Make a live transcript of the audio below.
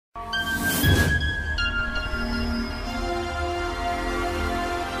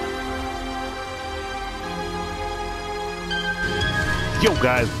Yo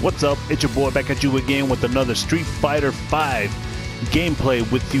guys, what's up? It's your boy back at you again with another Street Fighter 5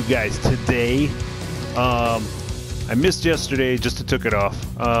 gameplay with you guys today. I missed yesterday, just took it off.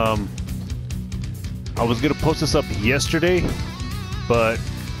 I was gonna post this up yesterday, but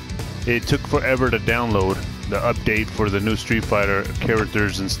it took forever to download the update for the new Street Fighter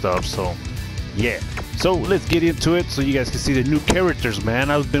characters and stuff, so yeah. So let's get into it so you guys can see the new characters, man.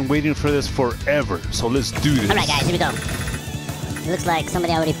 I've been waiting for this forever, so let's do this. Alright guys, here we go. It looks like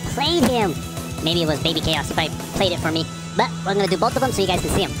somebody already played him. Maybe it was Baby Chaos if I played it for me. But we're gonna do both of them so you guys can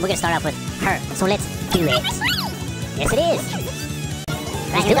see them. We're gonna start off with her, so let's do it. Yes it is.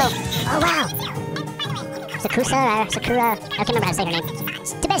 Right, here we go. Oh wow. Sakura, I can't remember how to say her name.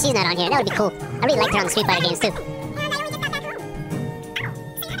 Too bad she's not on here, that would be cool. I really liked her on the Street Fighter games too.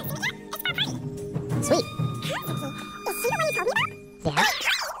 Sweet. Yeah.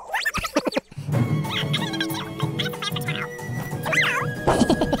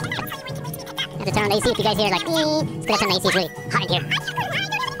 I have to turn on the AC if you guys hear like, it's gonna turn the AC, it's really hot in here.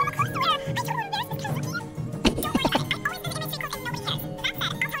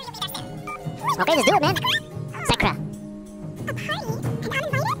 Okay, let's do it, man. Sakura.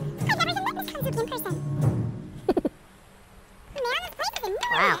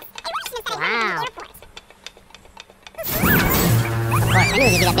 Wow. Wow. Of course, I knew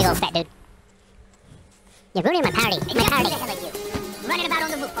it was gonna be that big old fat dude. You're ruining my party. My party. Running about on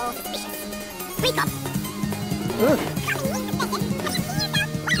the roof, all suspicious. Freak up. Ooh.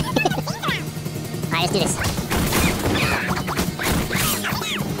 Alright, let's do this.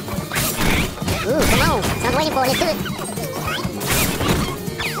 Ooh, come on. Someone's waiting for it. Let's do it.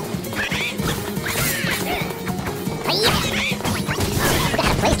 Hiya. I forgot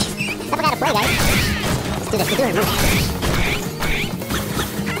how to play. I forgot how to play, guys. Let's do this. We're doing it.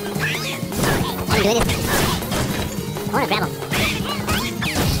 I'm doing this. I wanna grab him.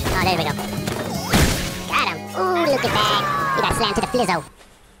 Oh, there we go. Got him. Ooh, look at that. You got slammed to the flizzo. Listen,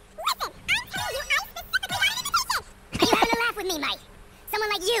 I'm telling you, I specifically wanted invitation. Are you having a laugh with me, mate? Someone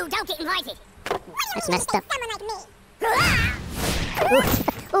like you don't get invited. That's messed up. Someone like me.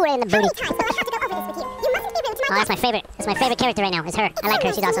 Ooh, right in the booty. So I have to go over this with you. You mustn't be rude to my Oh, that's my favorite. That's my favorite character right now. It's her. I like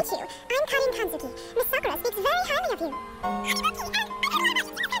her. She's awesome. I'm Karin Kanzuki. Miss Sakura speaks very highly of you.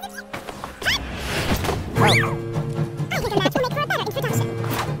 Whoa. I think a match will make for a better introduction.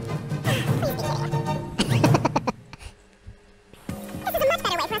 Please be clear. This is a much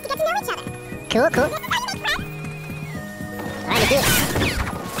better way for us to get to know each other. Cool, cool. Are you make friends? Alright, let's do it.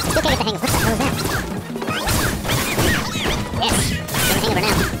 Still can't get the hang of what the hell is that? Yes. Get the hang of her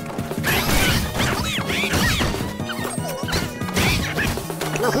now.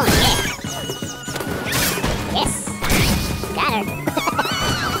 Come on, yeah. Yes. Got her.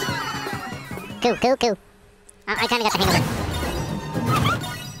 Cool. I kinda got the hang of her.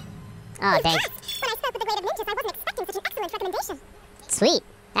 Oh, dang. When I spoke with the grade of ninjas, I wasn't expecting such an excellent recommendation. Sweet.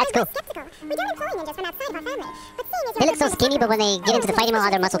 That's cool. Skeptical. We don't employ ninjas from outside of our family, but seeing as They look so skinny, but when they get into the fighting mode,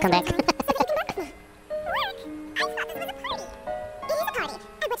 all their muscle come back. Work? I thought this was a party. It is a party,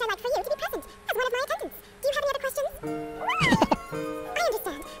 at which I'd like for you to be present as one of my attendants. Do you have any other questions? I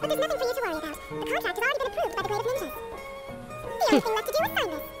understand, but there's nothing for you to worry about. The contract has already been approved by the grade of ninjas. The only thing left to do is sign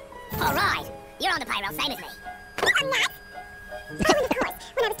this. Alright. You're on the pyro, same as me. I'm not. Oh, and of course,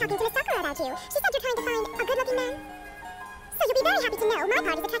 when I was talking to Miss Sakura about you, she said you're trying to find a good-looking man. So you'll be very happy to know my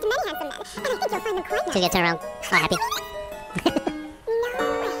party's attracted many handsome men, and I think you'll find them quite nice. She'll get turned around. Oh, happy. No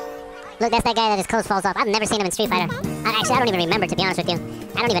way. Look, that's that guy that his clothes falls off. I've never seen him in Street Fighter. Actually, I don't even remember, to be honest with you.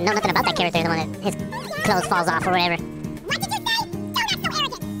 I don't even know nothing about that character, the one that his clothes falls off or whatever. What did you say? Don't act so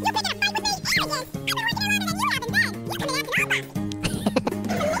arrogant. You're picking a fight with me, arrogant. I've been working harder than you have in bed. You're coming acting all bossy. It's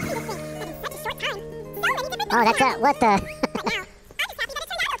amazing to think that in such a short time, so many different things Oh, that's have what the... But now, I'm just happy that it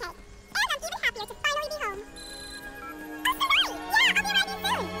turned out okay. And I'm even happier to finally be home. Oh, somebody! Yeah, I'll be arriving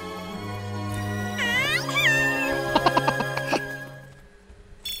soon.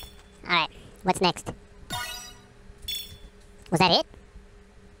 Alright, what's next? Was that it?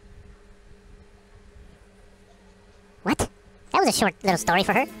 What? That was a short little story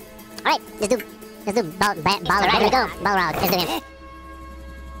for her. Alright, let's do BALROG. Here we go. BALROG. Let's do him.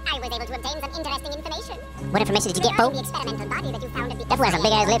 I was able to obtain some interesting information. What information did you get, Bo? The experimental body that you found at the That fool has some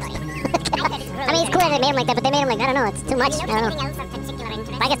big ass lips. I mean, it's cool that they made him like that, but they made him like, I don't know, it's too much. I don't know. Else of particular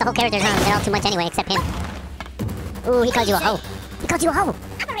interest? But I guess the whole character's on. They're all too much anyway, except him. Ooh, he called you a hoe. He called you a hoe.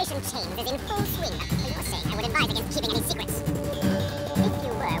 Operation Chains is in full swing. For your sake, I would advise against keeping any secrets. If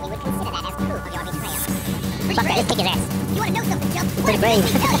you were, we would consider that as proof of your betrayal. Fuck that, let's kick his ass. You want to know something, Jump? Pretty brave.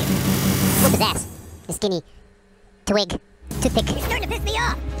 Whoop his ass. The skinny twig. Toothpick. You're starting to piss me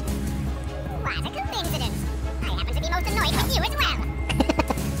off. What a coincidence. I happen to be most annoyed with you as well.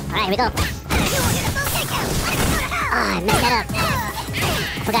 Alright, here we go. Oh, I messed that up. I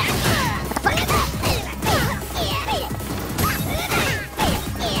forgot. What the fuck?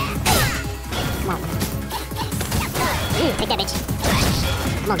 Come on. Take that, bitch.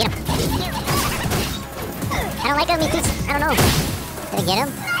 Come on, get him. I don't like him, he keeps... I don't know. Did I get him?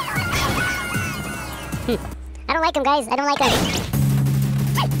 I don't like him, guys. I don't like him.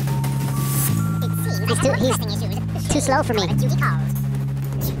 He's too slow for me. He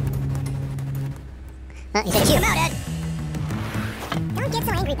said shoot. Don't get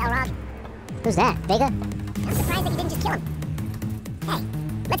so angry, Balrog. Who's that? Vega? I'm surprised that you didn't just kill him. Hey,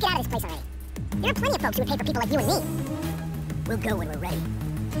 let's get out of this place already. There are plenty of folks who would pay for people like you and me. We'll go when we're ready.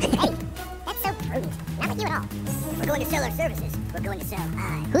 Hey, that's so prudent. Not like you at all. We're going to sell our services. We're going to sell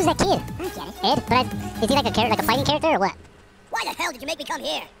eyes. Who's that kid? I get it. Ed? But is he like a fighting character or what? Why the hell did you make me come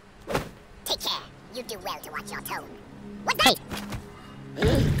here? Take care. You do well to watch your tone. What's that?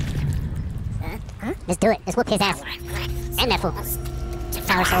 Huh? Let's do it. Let's whoop his ass. And that fool.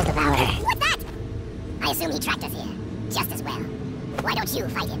 Sour Soul Devourer. What's that? I assume he tracked us here. Just as well. Why don't you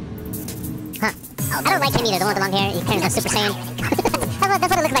fight him? Huh. I don't like him either. The one with the long hair. He turns into Super Saiyan. That's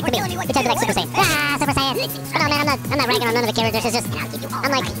what it looks like to me. He turns like Super Saiyan. Ah, Super Saiyan. But no, man, I'm not ragging on none of the characters. It's just, I'm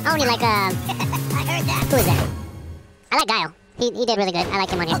like, only like, I heard that. who is that? I like Guile. He did really good. I like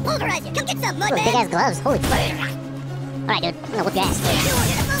him on here. I'll pulverize you. Come get some, mud Ooh, man. big ass gloves. Holy fuck. Alright, dude. I'm gonna whoop your ass.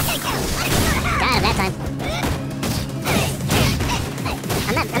 Got him that time.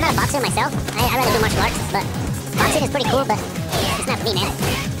 I'm not a boxer myself. I rather do martial arts, but boxing is pretty cool, but it's not for me, man.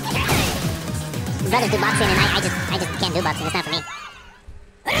 My brothers do boxing, and I just can't do boxing. It's not for me.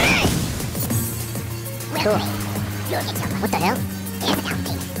 Cool. What the hell? Here's the down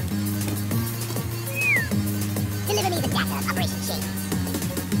payment. Deliver me the data of Operation Shade.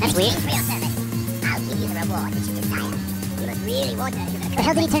 That's weird. For your service, I'll give you the reward that you desire. You must really want that. What the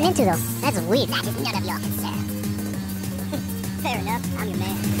hell did he turn into, though? That's weird. That is none of your concern. Fair enough. I'm your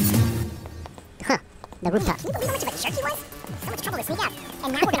man. Huh. The rooftop. Can you believe how much of a jerk he was? So much trouble to sneak out.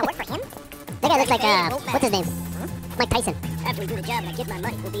 And now we're gonna work for him? That guy looks like, what's his name? Mike Tyson. After we do the job and I get my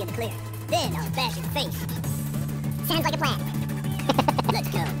money, we'll be in the clear. Then I'll bash your face. Sounds like a plan. Let's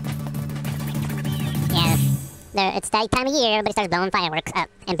go. Yeah. It's that time of year, everybody starts blowing fireworks up,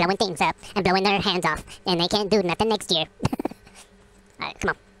 and blowing things up, and blowing their hands off, and they can't do nothing next year. Alright, come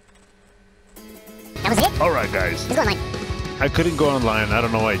on. That was it? Alright, guys. Let's go online. I couldn't go online. I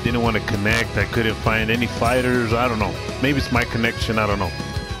don't know. I didn't want to connect. I couldn't find any fighters. I don't know. Maybe it's my connection. I don't know.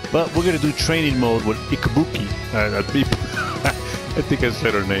 But we're going to do training mode with IBUKI. I think I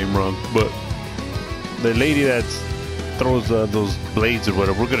said her name wrong. But the lady that throws those blades or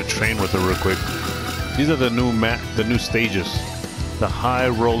whatever, we're going to train with her real quick. These are the new stages. The high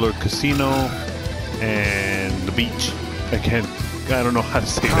roller casino and the beach. I don't know how to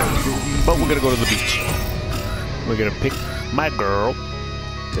say that. But we're going to go to the beach. We're going to pick my girl.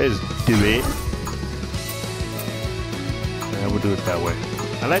 Let's do it. Yeah, we'll do it that way.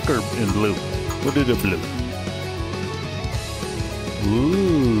 I like her in blue. We'll do the blue.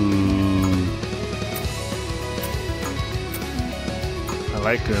 Ooh. I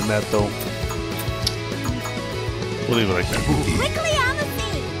like her in that though. We'll leave it like that. Quickly on the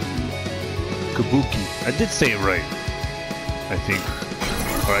scene! Kabuki. I did say it right. I think.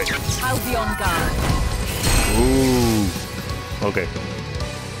 Alright. I'll be on guard. Ooh. Okay.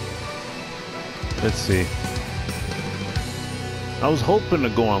 Let's see. I was hoping to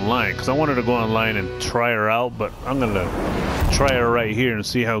go online because I wanted to go online and try her out, but I'm gonna try her right here and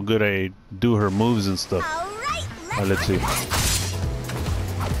see how good I do her moves and stuff. Alright, Let's see.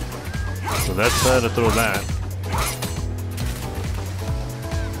 So that's how to throw that.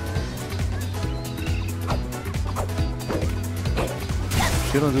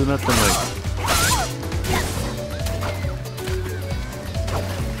 She don't do nothing like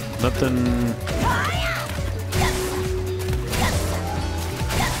nothing.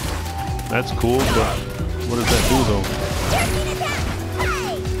 That's cool, but what does that do though?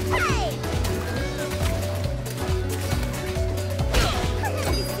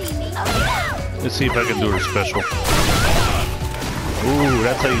 Let's see if I can do her special. Ooh,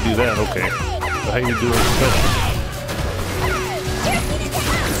 that's how you do that. Okay, so how you do her special?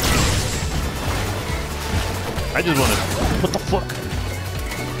 I just want to. What the fuck?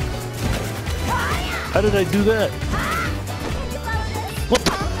 How did I do that? What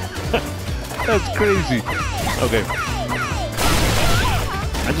the? That's crazy. Okay.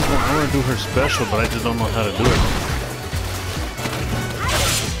 I want to do her special, but I just don't know how to do it.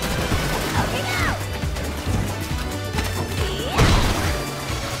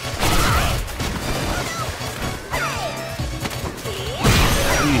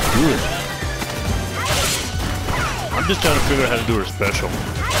 Jeez. just trying to figure out how to do her special.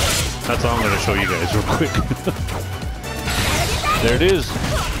 That's all I'm going to show you guys real quick. There it is.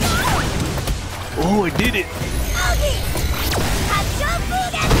 Oh, I did it.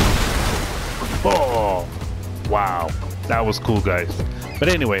 Oh, wow. That was cool, guys. But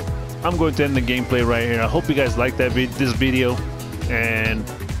anyway, I'm going to end the gameplay right here. I hope you guys liked that this video. And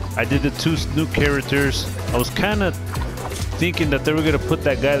I did the 2 new characters. I was kind of thinking that they were going to put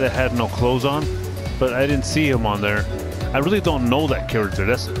that guy that had no clothes on, but I didn't see him on there. I really don't know that character.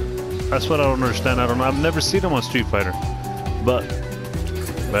 That's what I don't understand. I don't know. I've never seen him on Street Fighter. But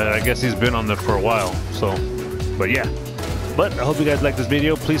I guess he's been on there for a while. So, but yeah. But I hope you guys like this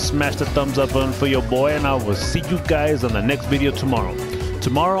video. Please smash the thumbs up button for your boy, and I will see you guys on the next video tomorrow.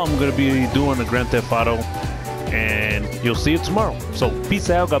 Tomorrow I'm going to be doing a Grand Theft Auto, and you'll see it tomorrow. So peace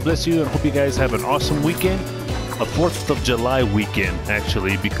out. God bless you, and hope you guys have an awesome weekend. A 4th of July weekend,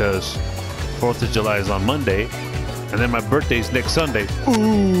 actually, because 4th of July is on Monday, and then my birthday's next Sunday.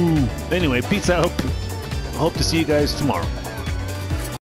 Ooh! Anyway, peace out. Hope to see you guys tomorrow.